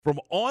from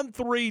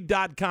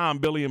on3.com,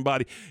 Billy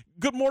Embody.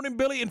 Good morning,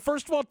 Billy. And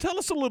first of all, tell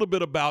us a little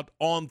bit about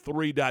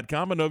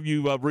on3.com. I know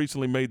you've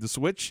recently made the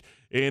switch,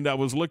 and I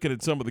was looking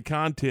at some of the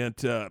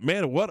content.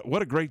 Man,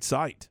 what a great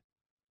site.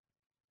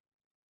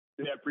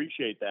 Yeah, I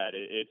appreciate that.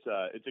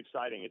 It's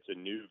exciting. It's a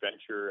new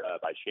venture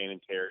by Shannon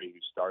Terry, who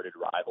started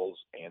Rivals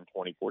and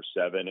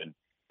 24/7, and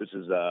this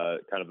is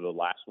kind of the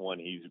last one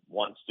he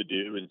wants to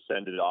do and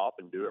send it off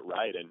and do it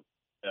right. And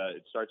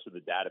it starts with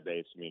a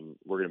database. I mean,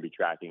 we're going to be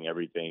tracking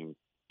everything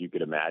you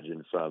could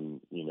imagine,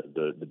 from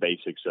the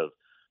basics of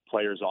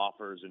players'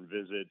 offers and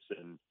visits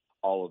and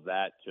all of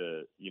that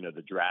to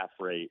the draft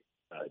rate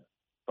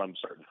from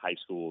certain high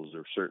schools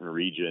or certain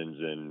regions,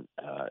 and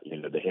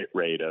the hit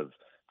rate of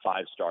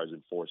 5 stars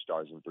and 4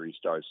 stars and 3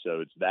 stars.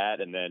 So it's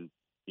that, and then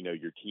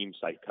your team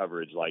site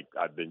coverage, like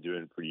I've been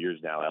doing for years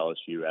now,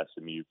 LSU,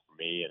 SMU for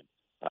me,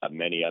 and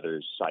many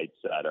other sites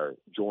that are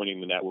joining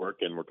the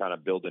network, and we're kind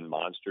of building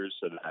monsters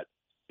so that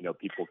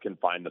people can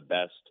find the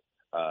best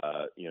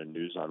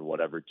news on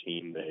whatever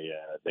team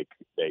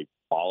they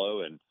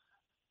follow, and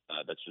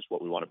that's just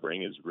what we want to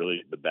bring, is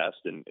really the best,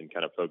 and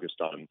kind of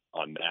focused on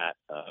that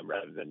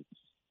rather than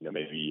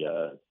maybe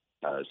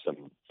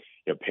some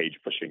page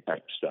pushing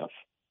type stuff.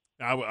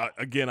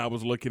 I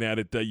was looking at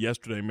it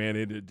yesterday, man.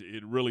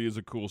 It really is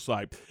a cool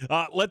site.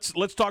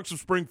 Let's talk some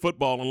spring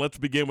football, and let's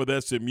begin with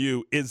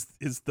SMU. Is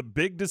the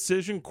big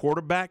decision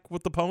quarterback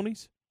with the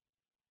Ponies?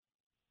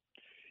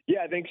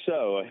 Yeah, I think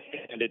so,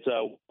 and it's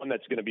one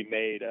that's going to be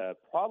made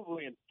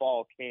probably in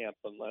fall camp,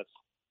 unless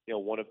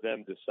one of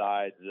them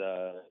decides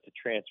to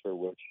transfer,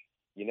 which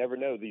you never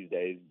know these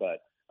days.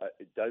 But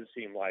it does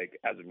seem like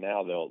as of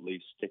now they'll at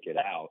least stick it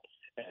out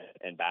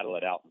and battle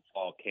it out in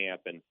fall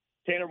camp. And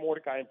Tanner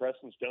Mordecai and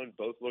Preston Stone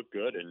both look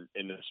good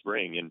in the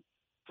spring. And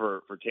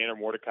for Tanner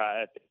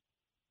Mordecai, I think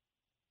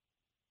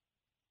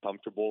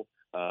comfortable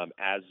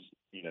as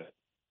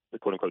the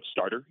quote unquote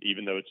starter,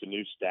 even though it's a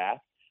new staff.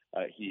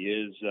 He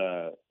is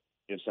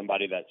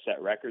somebody that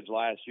set records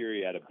last year.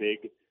 He had a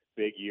big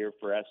year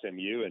for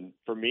SMU. And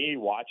for me,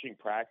 watching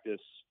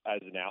practice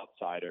as an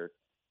outsider,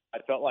 I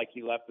felt like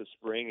he left the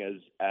spring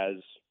as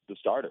the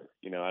starter.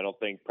 I don't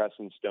think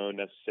Preston Stone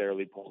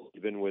necessarily pulled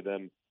even with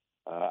him.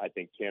 I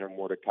think Tanner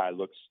Mordecai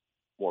looks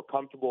more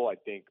comfortable. I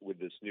think with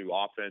this new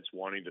offense,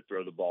 wanting to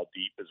throw the ball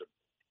deep is a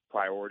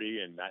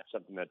priority, and that's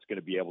something that's going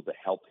to be able to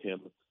help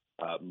him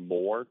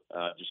more,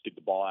 just get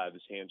the ball out of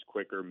his hands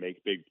quicker,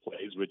 make big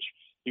plays, which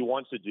he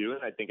wants to do.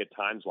 And I think at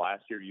times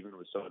last year, even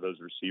with some of those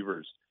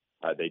receivers,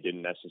 they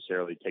didn't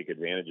necessarily take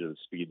advantage of the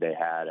speed they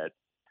had at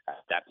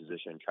that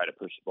position and try to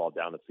push the ball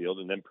down the field.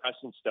 And then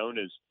Preston Stone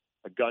is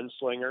a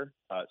gunslinger,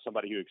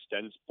 somebody who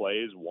extends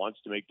plays, wants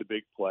to make the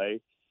big play,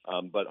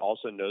 but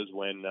also knows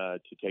when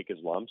to take his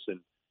lumps and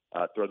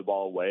throw the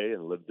ball away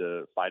and live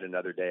to fight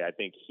another day. I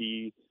think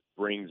he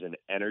brings an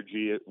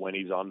energy when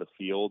he's on the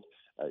field.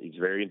 He's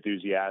very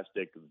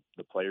enthusiastic.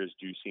 The players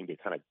do seem to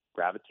kind of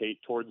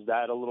gravitate towards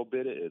that a little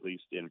bit, at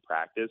least in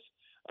practice.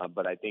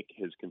 But I think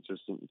his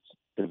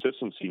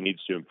consistency needs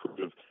to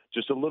improve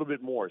just a little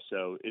bit more.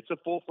 So it's a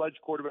full-fledged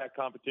quarterback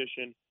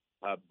competition.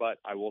 But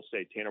I will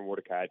say Tanner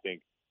Mordecai, I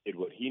think, did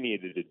what he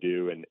needed to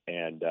do and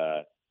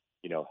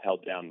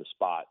held down the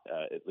spot,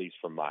 at least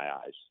from my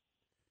eyes.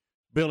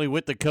 Billy,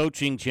 with the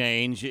coaching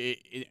change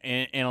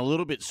and a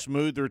little bit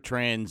smoother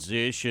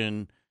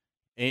transition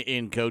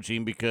in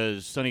coaching,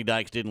 because Sonny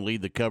Dykes didn't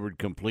leave the cupboard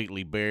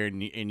completely bare,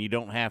 and you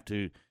don't have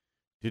to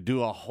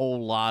do a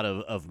whole lot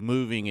of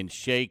moving and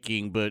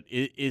shaking, but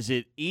is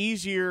it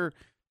easier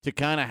to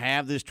kind of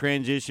have this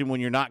transition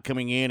when you're not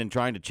coming in and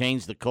trying to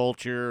change the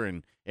culture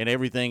and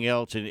everything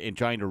else and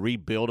trying to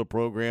rebuild a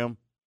program?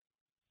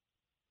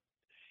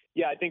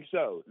 Yeah, I think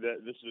so.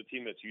 This is a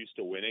team that's used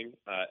to winning,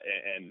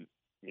 and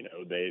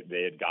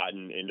they had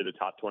gotten into the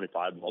top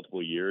 25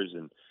 multiple years,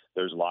 and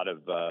there's a lot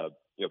of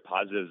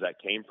positives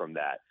that came from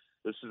that.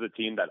 This is a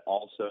team that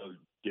also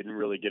didn't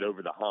really get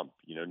over the hump.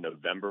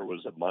 November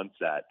was a month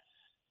that,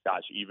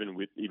 gosh, even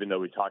though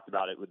we talked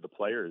about it with the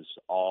players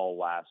all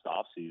last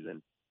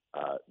offseason,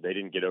 they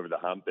didn't get over the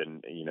hump,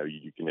 and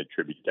you can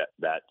attribute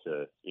that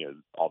to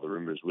all the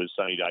rumors with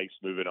Sonny Dykes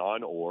moving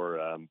on,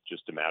 or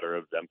just a matter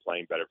of them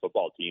playing better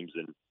football teams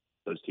and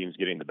those teams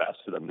getting the best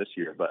of them this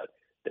year. But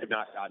they've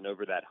not gotten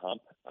over that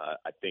hump.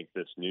 I think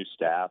this new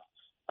staff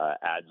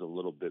adds a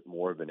little bit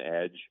more of an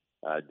edge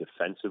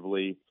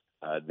defensively.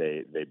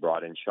 They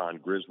brought in Sean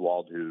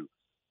Griswold, who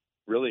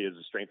really is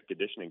a strength and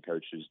conditioning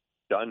coach, who's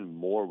done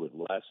more with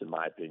less, in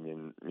my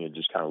opinion.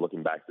 Just kind of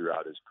looking back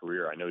throughout his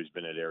career, I know he's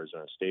been at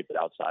Arizona State,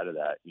 but outside of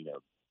that,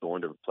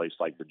 going to a place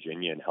like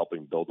Virginia and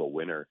helping build a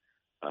winner,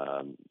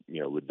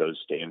 with those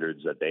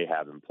standards that they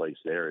have in place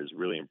there, is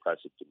really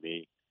impressive to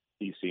me.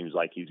 He seems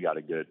like he's got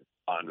a good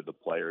bond with the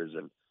players,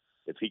 and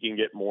if he can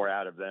get more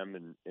out of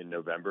them in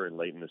November and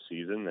late in the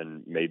season,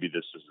 then maybe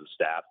this is the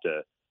staff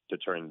to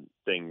turn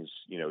things,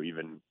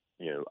 even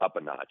up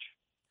a notch.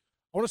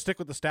 I want to stick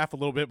with the staff a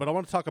little bit, but I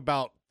want to talk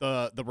about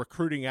the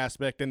recruiting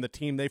aspect and the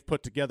team they've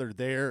put together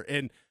there.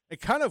 And and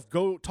kind of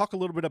go talk a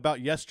little bit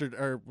about yesterday,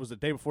 or was it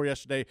day before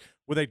yesterday,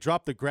 where they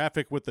dropped the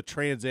graphic with the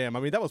Trans Am. I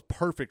mean, that was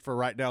perfect for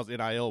right now's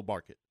NIL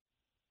market.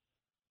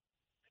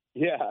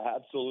 Yeah,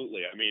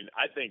 absolutely. I mean,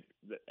 I think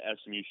that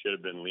SMU should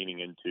have been leaning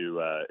into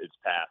its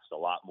past a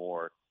lot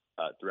more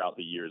throughout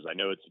the years. I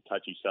know it's a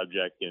touchy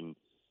subject, and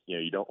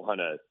you don't want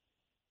to.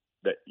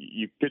 That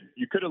you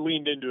could have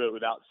leaned into it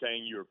without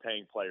saying you were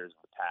paying players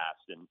in the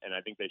past, and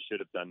I think they should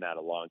have done that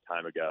a long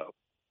time ago.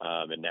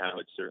 And now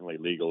it's certainly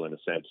legal in a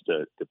sense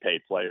to pay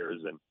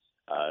players, and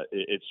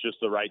it's just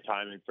the right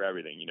timing for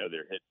everything.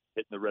 They're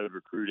hitting the road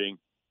recruiting,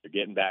 they're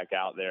getting back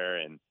out there,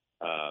 and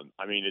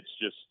I mean, it's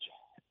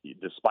just,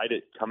 despite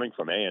it coming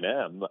from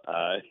A&M,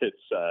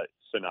 it's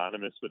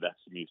synonymous with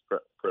SMU's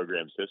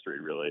program's history,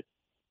 really.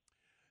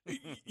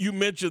 You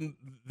mentioned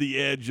the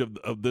edge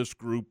of this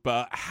group.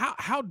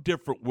 How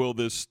different will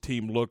this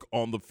team look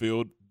on the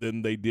field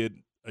than they did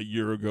a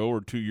year ago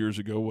or 2 years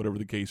ago, whatever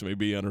the case may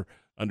be,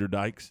 under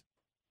Dykes?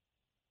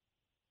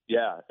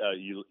 Yeah,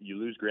 you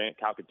lose Grant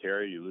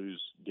Calcaterra, you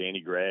lose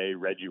Danny Gray,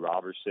 Reggie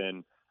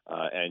Robertson,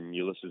 and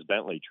Ulysses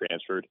Bentley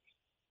transferred.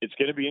 It's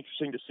going to be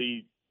interesting to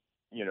see,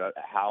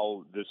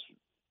 how this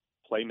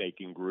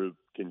playmaking group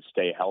can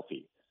stay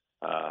healthy.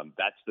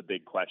 That's the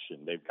big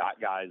question. They've got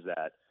guys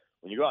that,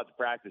 when you go out to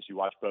practice, you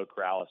watch Bo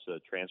Corrales, a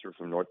transfer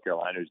from North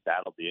Carolina who's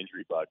battled the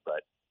injury bug,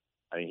 but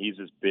I mean, he's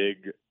as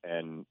big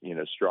and,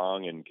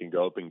 strong and can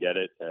go up and get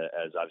it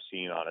as I've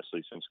seen,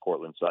 honestly, since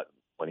Cortland Sutton.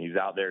 When he's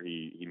out there,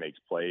 he makes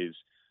plays.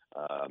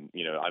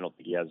 I don't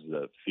think he has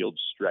the field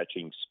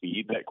stretching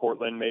speed that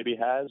Cortland maybe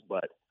has,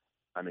 but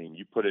I mean,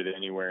 you put it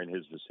anywhere in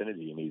his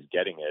vicinity and he's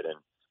getting it. And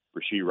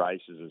Rashee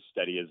Rice is as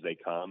steady as they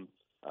come.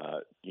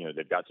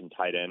 They've got some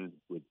tight ends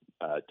with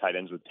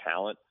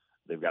talent.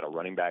 They've got a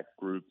running back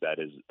group that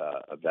is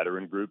a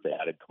veteran group. They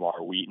added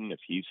Camar Whaton. If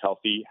he's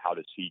healthy, how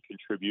does he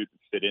contribute and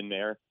fit in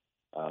there?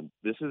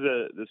 This is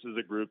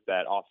a group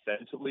that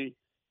offensively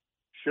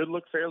should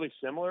look fairly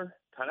similar.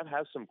 Kind of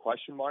has some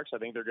question marks. I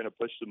think they're going to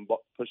push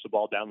the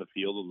ball down the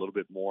field a little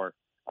bit more,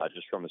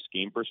 just from a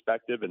scheme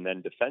perspective. And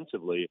then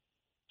defensively,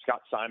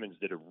 Scott Simons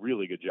did a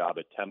really good job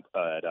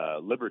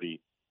at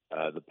Liberty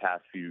the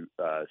past few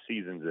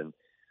seasons, and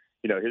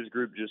his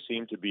group just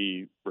seemed to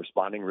be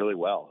responding really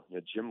well.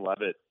 Jim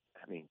Leavitt,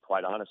 I mean,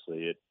 quite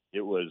honestly,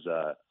 it was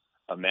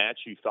a match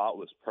you thought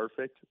was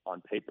perfect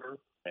on paper,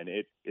 and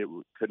it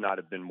could not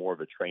have been more of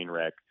a train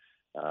wreck,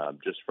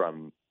 just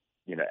from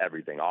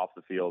everything off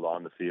the field,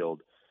 on the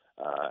field,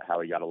 how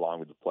he got along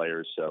with the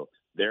players. So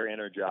they're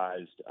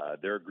energized.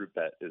 They're a group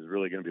that is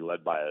really going to be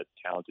led by a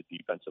talented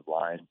defensive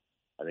line.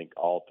 I think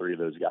all three of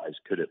those guys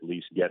could at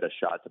least get a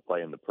shot to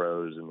play in the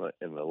pros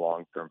in the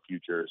long-term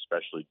future,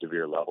 especially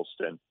Devere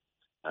Levelston.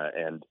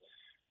 And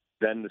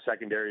then the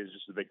secondary is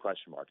just a big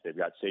question mark. They've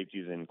got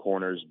safeties and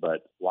corners,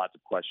 but lots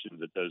of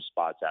questions at those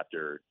spots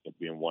after it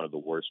being one of the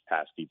worst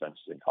pass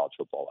defenses in college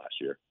football last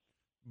year.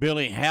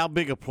 Billy, how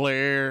big a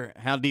player,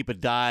 how deep a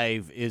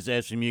dive is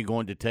SMU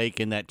going to take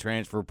in that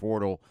transfer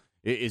portal?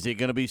 Is it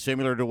going to be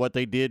similar to what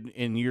they did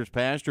in years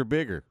past or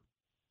bigger?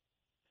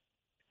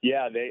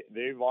 Yeah,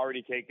 they've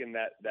already taken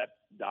that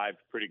dive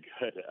pretty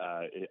good.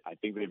 I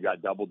think they've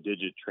got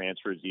double-digit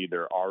transfers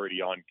either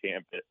already on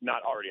campus,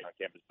 not already on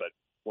campus, but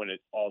when it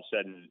all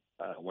said and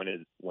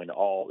when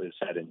all is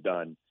said and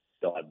done,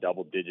 they'll have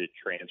double-digit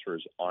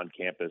transfers on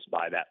campus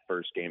by that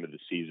first game of the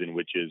season,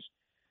 which is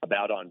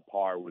about on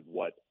par with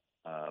what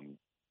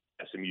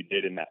SMU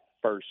did in that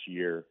first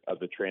year of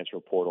the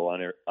transfer portal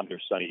under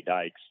Sonny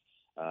Dykes.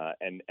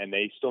 And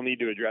they still need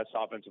to address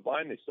offensive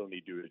line. They still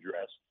need to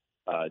address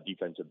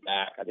defensive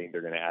back. I think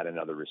they're going to add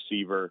another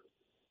receiver.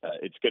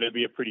 It's going to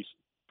be a pretty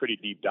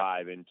deep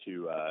dive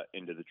into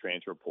the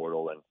transfer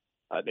portal,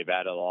 and they've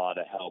added a lot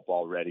of help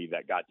already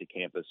that got to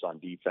campus on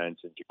defense,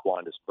 and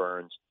Jaquandis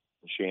Burns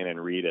and Shannon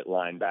Reed at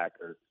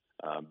linebacker.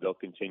 They'll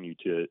continue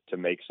to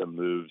make some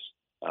moves,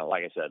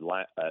 like I said,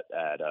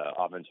 at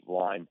offensive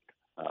line,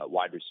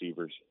 wide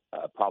receivers,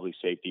 probably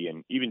safety,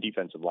 and even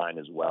defensive line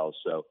as well.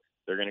 So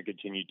they're going to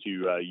continue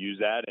to use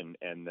that,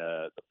 and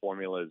the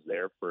formula is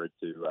there for it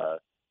to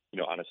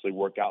honestly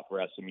work out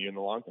for SMU in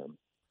the long term.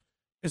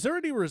 Is there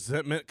any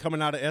resentment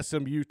coming out of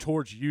SMU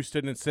towards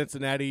Houston and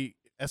Cincinnati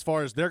as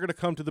far as they're going to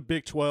come to the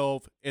Big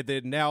 12 and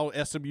then now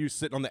SMU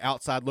sitting on the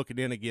outside looking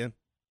in again?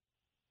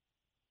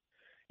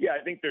 Yeah,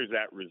 I think there's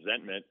that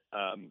resentment.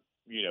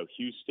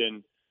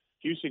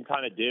 Houston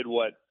kind of did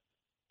what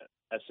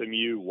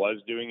SMU was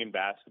doing in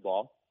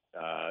basketball.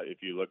 If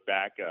you look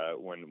back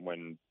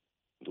when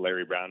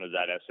Larry Brown was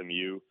at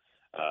SMU,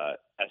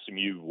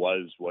 SMU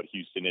was what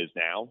Houston is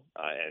now,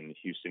 and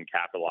Houston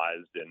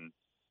capitalized in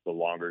the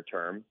longer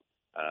term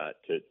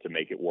to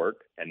make it work.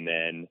 And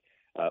then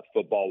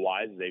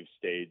football-wise, they've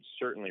stayed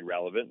certainly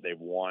relevant. They've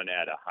won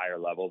at a higher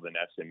level than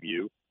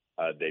SMU.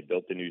 They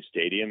built a new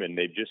stadium, and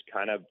they've just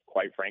kind of,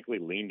 quite frankly,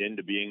 leaned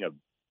into being a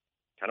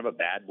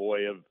bad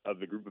boy of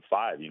the group of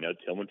five.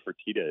 Tillman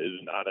Fertitta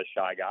is not a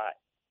shy guy,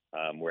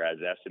 whereas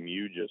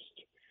SMU just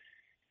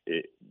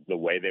the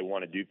way they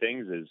want to do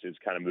things is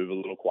kind of move a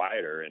little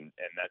quieter, and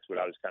that's what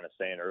I was kind of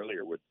saying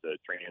earlier with the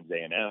Trans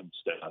A&M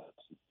stuff.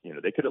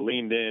 They could have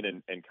leaned in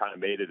and kind of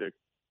made it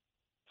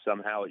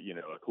somehow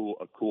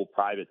a cool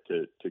private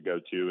to go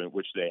to, and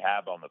which they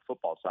have on the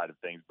football side of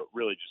things, but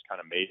really just kind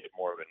of made it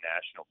more of a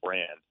national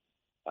brand.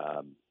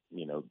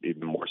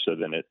 Even more so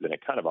than it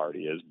kind of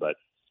already is, but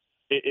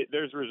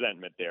there's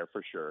resentment there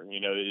for sure.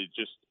 It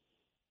just,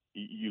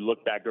 you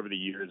look back over the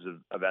years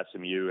of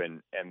SMU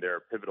and there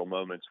are pivotal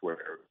moments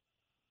where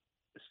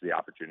it's the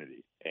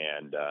opportunity,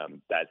 and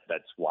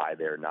that's why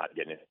they're not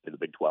getting into the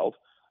Big 12.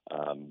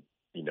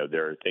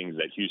 There are things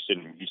that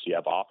Houston and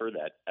UCF offer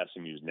that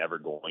SMU is never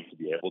going to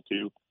be able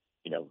to.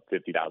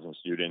 50,000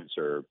 students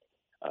or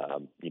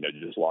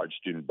just large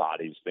student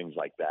bodies, things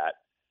like that.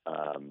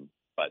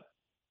 But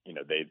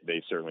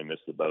they certainly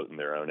missed the boat in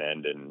their own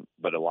end,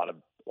 but a lot of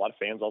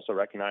fans also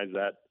recognize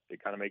that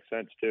it kind of makes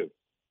sense too.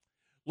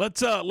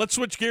 Let's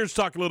switch gears,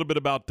 talk a little bit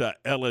about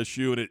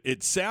LSU, and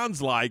it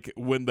sounds like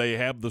when they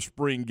have the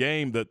spring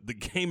game that the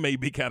game may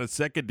be kind of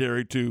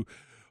secondary to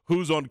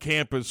who's on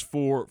campus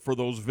for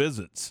those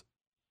visits.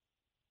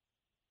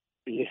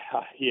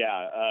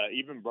 Yeah.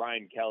 Even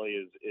Brian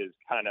Kelly is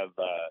kind of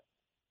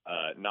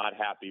not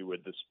happy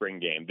with the spring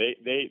game.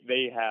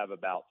 They have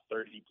about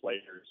 30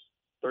 players,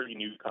 30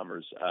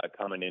 newcomers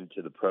coming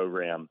into the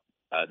program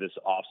this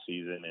off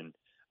season, and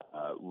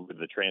with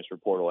the transfer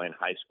portal and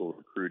high school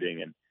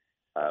recruiting, and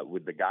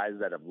with the guys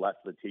that have left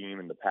the team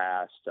in the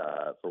past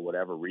for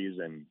whatever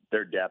reason,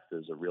 their depth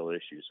is a real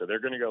issue. So they're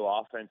going to go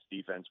offense,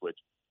 defense, which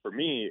for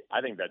me,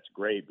 I think that's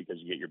great because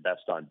you get your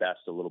best on best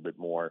a little bit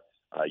more.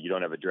 You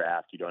don't have a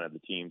draft, you don't have the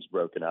teams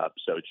broken up,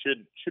 so it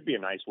should be a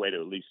nice way to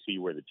at least see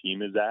where the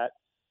team is at.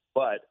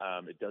 But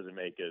it doesn't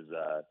make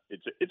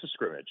it's a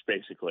scrimmage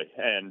basically,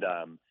 and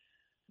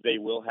they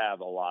will have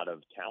a lot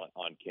of talent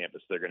on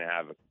campus. They're going to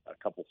have a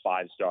couple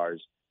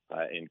 5-stars.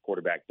 In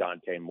quarterback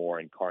Dante Moore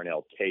and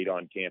Carnell Tate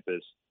on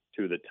campus,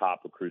 two of the top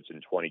recruits in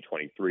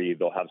 2023.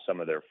 They'll have some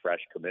of their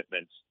fresh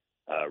commitments,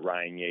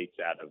 Ryan Yates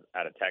out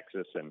of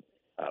Texas and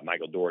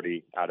Michael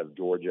Doherty out of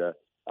Georgia.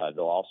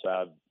 They'll also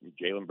have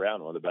Jalen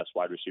Brown, one of the best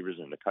wide receivers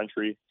in the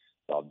country.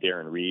 They'll have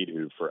Darren Reed,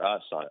 who for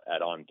us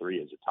at On3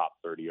 is a top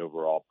 30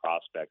 overall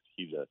prospect.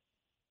 He's a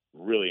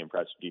really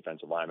impressive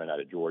defensive lineman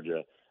out of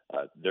Georgia.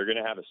 They're going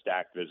to have a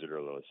stacked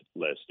visitor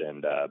list,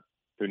 and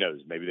who knows,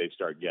 maybe they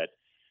start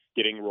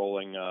getting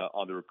rolling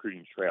on the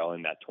recruiting trail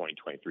in that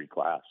 2023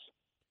 class.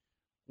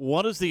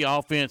 What is the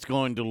offense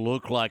going to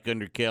look like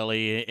under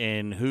Kelly,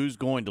 and who's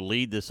going to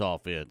lead this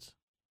offense?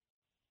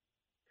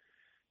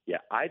 Yeah,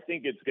 I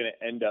think it's going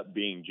to end up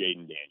being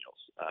Jaden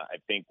Daniels. I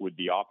think with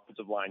the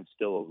offensive line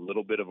still a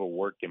little bit of a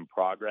work in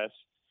progress,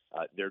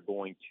 they're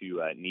going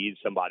to need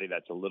somebody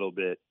that's a little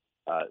bit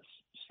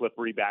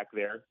slippery back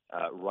there,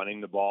 running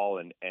the ball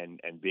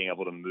and being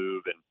able to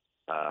move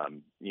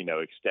and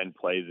extend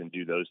plays and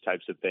do those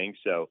types of things.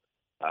 So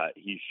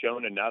he's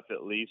shown enough,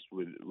 at least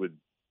with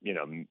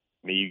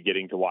me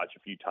getting to watch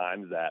a few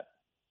times, that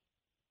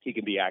he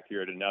can be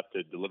accurate enough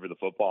to deliver the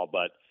football.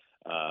 But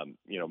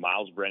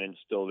Miles Brennan's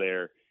still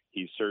there.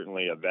 He's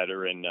certainly a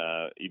veteran,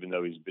 even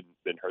though he's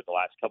been hurt the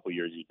last couple of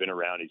years. He's been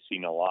around. He's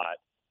seen a lot,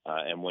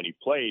 and when he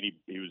played,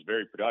 he was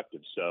very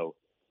productive. So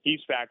he's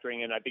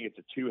factoring in. I think it's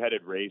a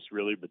two-headed race,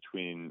 really,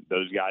 between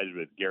those guys,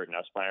 with Garrett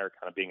Nussmeier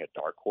kind of being a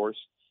dark horse.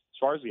 As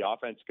far as the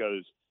offense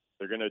goes,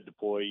 they're going to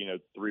deploy,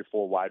 3 or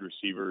 4 wide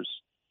receivers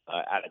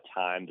at a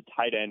time. The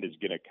tight end is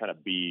going to kind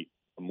of be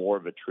more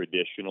of a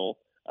traditional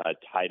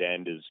tight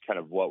end, is kind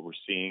of what we're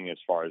seeing as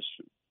far as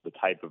the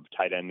type of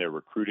tight end they're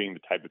recruiting, the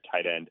type of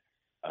tight end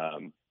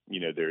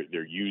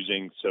they're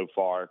using so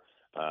far.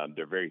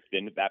 They're very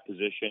thin at that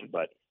position,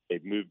 but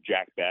they've moved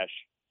Jack Besh,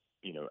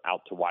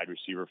 out to wide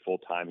receiver full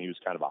time. He was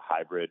kind of a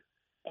hybrid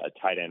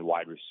tight end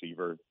wide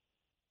receiver.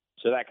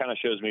 So that kind of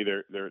shows me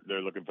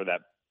they're looking for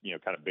that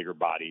kind of bigger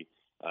body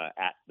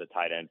at the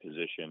tight end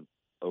position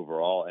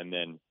overall. And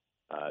then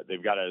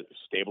they've got a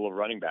stable of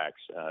running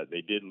backs.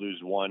 They did lose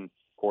one.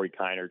 Corey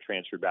Kiner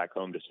transferred back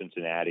home to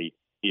Cincinnati.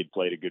 He had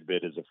played a good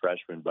bit as a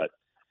freshman, but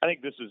I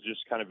think this is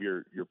just kind of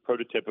your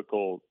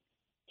prototypical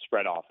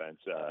spread offense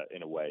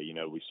in a way.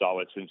 We saw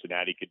what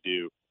Cincinnati could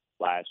do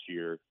last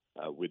year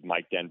with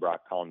Mike Denbrock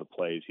calling the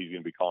plays. He's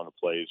going to be calling the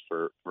plays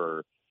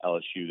for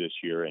LSU this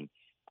year, and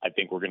I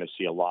think we're going to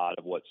see a lot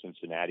of what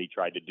Cincinnati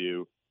tried to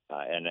do.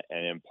 And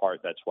in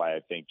part, that's why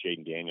I think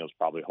Jaden Daniels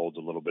probably holds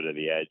a little bit of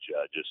the edge,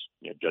 just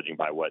judging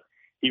by what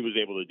he was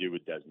able to do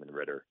with Desmond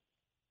Ridder.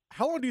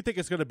 How long do you think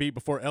it's going to be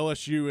before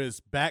LSU is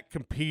back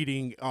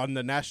competing on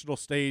the national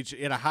stage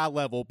at a high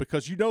level?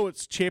 Because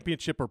it's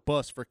championship or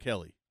bust for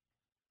Kelly.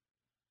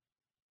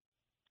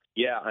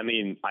 Yeah, I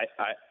mean,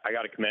 I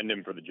got to commend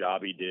him for the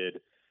job he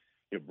did,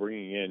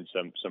 bringing in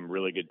some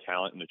really good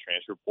talent in the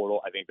transfer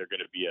portal. I think they're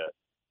going to be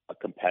a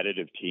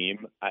competitive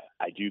team.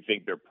 I do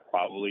think they're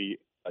probably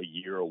a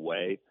year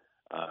away.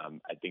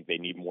 I think they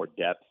need more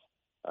depth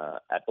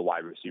at the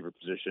wide receiver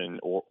position,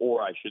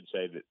 or I should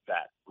say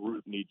that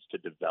group needs to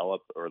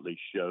develop, or at least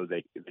show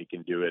they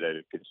can do it at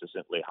a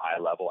consistently high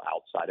level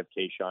outside of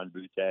Keyshawn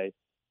Butte.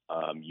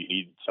 You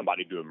need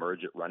somebody to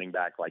emerge at running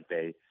back like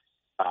they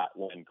got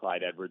when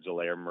Clyde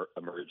Edwards-Helaire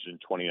emerged in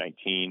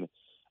 2019.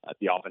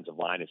 The offensive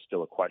line is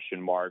still a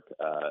question mark,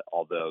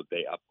 although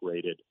they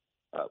upgraded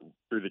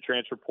through the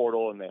transfer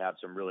portal, and they have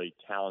some really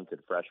talented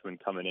freshmen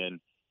coming in.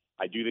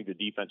 I do think the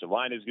defensive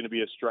line is going to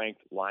be a strength.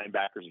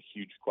 Linebacker is a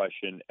huge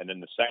question. And then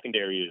the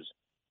secondary is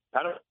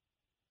kind of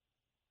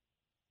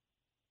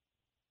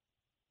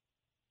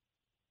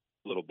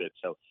a little bit.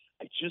 So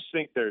I just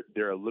think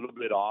they're a little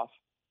bit off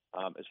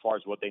as far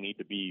as what they need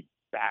to be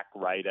back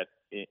right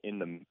in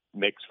the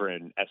mix for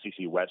an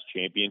SEC West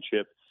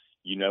championship.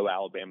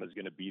 Alabama is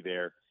going to be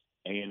there.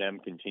 A&M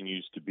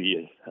continues to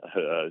be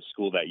a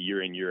school that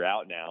year in, year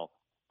out now.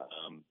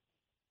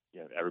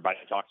 Everybody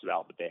talks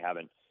about, but they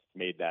haven't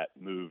made that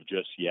move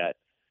just yet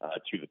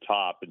to the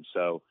top. And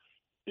so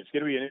it's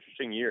going to be an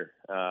interesting year.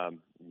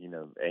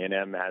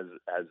 A&M has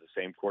the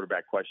same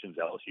quarterback questions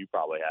LSU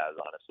probably has,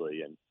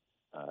 honestly. And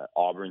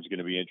Auburn's going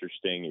to be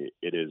interesting.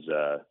 It is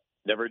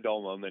never a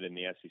dull moment in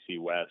the SEC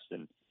West.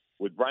 And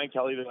with Brian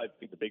Kelly, though, I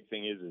think the big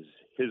thing is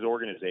his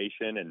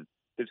organization and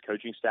his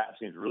coaching staff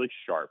seems really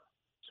sharp.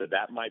 So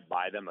that might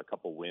buy them a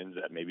couple wins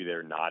that maybe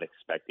they're not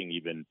expecting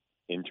even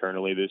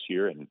internally this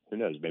year. And who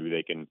knows, maybe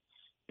they can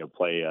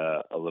play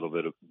a little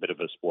bit of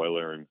a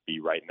spoiler and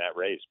be right in that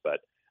race. But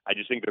I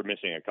just think they're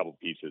missing a couple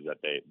pieces that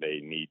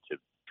they need to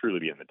truly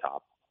be in the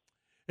top.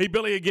 Hey,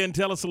 Billy, again,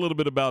 tell us a little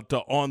bit about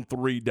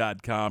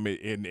on3.com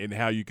and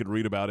how you can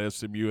read about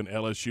SMU and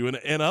LSU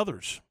and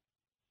others.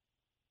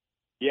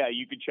 Yeah,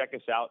 you can check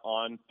us out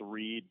on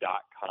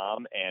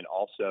 3.com, and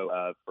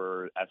also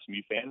for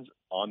SMU fans,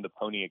 on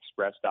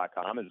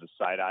theponyexpress.com is the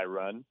site I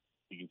run.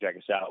 You can check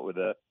us out with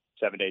a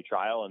 7-day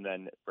trial, and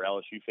then for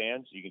LSU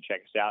fans, you can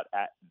check us out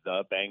at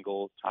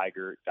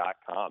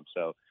thebengaltiger.com.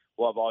 So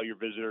we'll have all your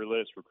visitor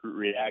lists, recruit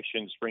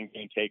reactions, spring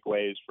game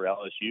takeaways for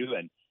LSU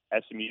and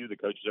SMU. The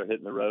coaches are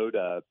hitting the road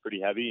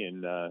pretty heavy,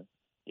 and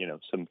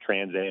some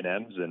trans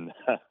A&Ms, and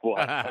we'll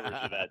have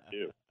coverage of that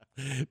too.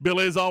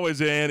 Billy, as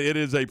always, and it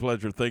is a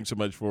pleasure. Thanks so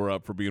much for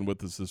being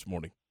with us this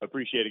morning.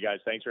 Appreciate it, guys.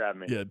 Thanks for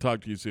having me. Yeah, talk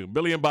to you soon.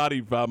 Billy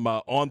Embody from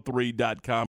on3.com.